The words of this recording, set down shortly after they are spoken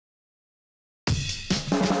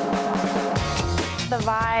The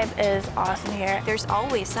vibe is awesome here. There's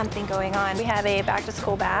always something going on. We have a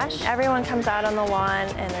back-to-school bash. Everyone comes out on the lawn,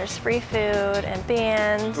 and there's free food and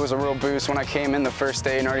bands. It was a real boost when I came in the first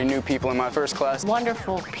day and already knew people in my first class.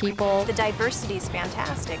 Wonderful people. The diversity is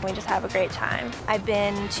fantastic. We just have a great time. I've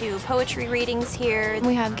been to poetry readings here.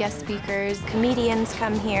 We have guest speakers. Comedians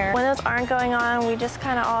come here. When those aren't going on, we just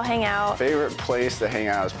kind of all hang out. Favorite place to hang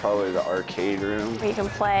out is probably the arcade room. You can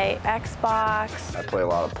play Xbox. I play a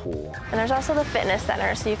lot of pool. And there's also the fitness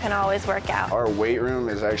center, so you can always work out. Our weight room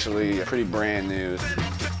is actually pretty brand new.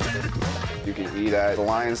 You can eat at the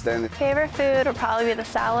Lion's Den. Favorite food would probably be the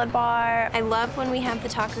salad bar. I love when we have the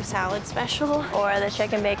taco salad special. Or the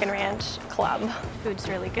chicken bacon ranch club. Food's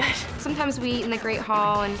really good. Sometimes we eat in the Great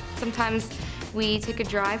Hall, and sometimes we take a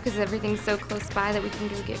drive because everything's so close by that we can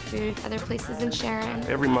go get food other places in Sharon.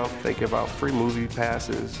 Every month they give out free movie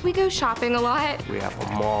passes. We go shopping a lot. We have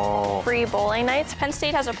a mall. Free bowling nights. Penn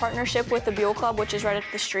State has a partnership with the Buell Club, which is right up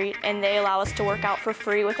the street, and they allow us to work out for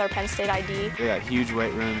free with our Penn State ID. They got huge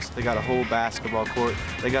weight rooms. They got a whole basketball court.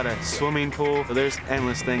 They got a swimming pool. So there's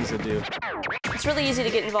endless things to do. It's really easy to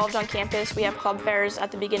get involved on campus. We have club fairs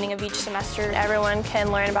at the beginning of each semester. Everyone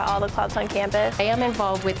can learn about all the clubs on campus. I am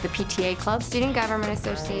involved with the PTA Club, Student Government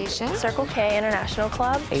Association, Circle K International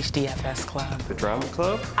Club, HDFS Club, The Drama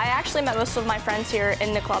Club. I actually met most of my friends here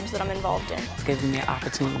in the clubs that I'm involved in. It's given me an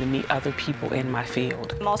opportunity to meet other people in my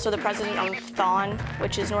field. I'm also the president of THON,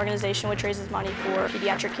 which is an organization which raises money for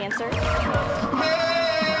pediatric cancer.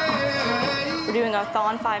 We're doing a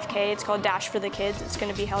THON 5K. It's called Dash for the Kids. It's going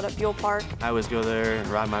to be held at Buell Park. I always go there and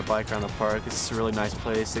ride my bike around the park. It's a really nice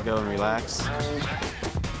place to go and relax.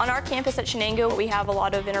 On our campus at Shenango, we have a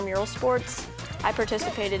lot of intramural sports. I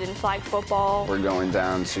participated in flag football. We're going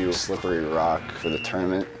down to Slippery Rock for the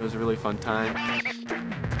tournament. It was a really fun time.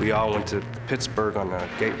 We all went to Pittsburgh on a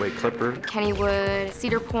Gateway Clipper. Kennywood,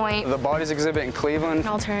 Cedar Point. The Bodies exhibit in Cleveland.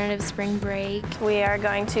 alternative spring break. We are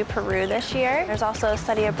going to Peru this year. There's also a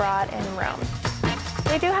study abroad in Rome.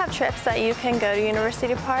 We do have trips that you can go to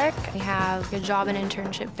University Park. We have a job and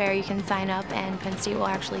internship fair. You can sign up, and Penn State will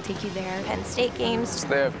actually take you there. Penn State games.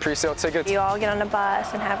 They have pre-sale tickets. You all get on a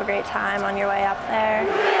bus and have a great time on your way up there.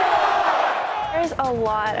 There's a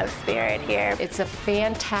lot of spirit here. It's a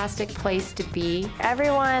fantastic place to be.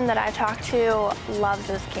 Everyone that I've talked to loves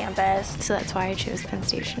this campus. So that's why I chose Penn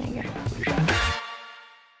State Shenango.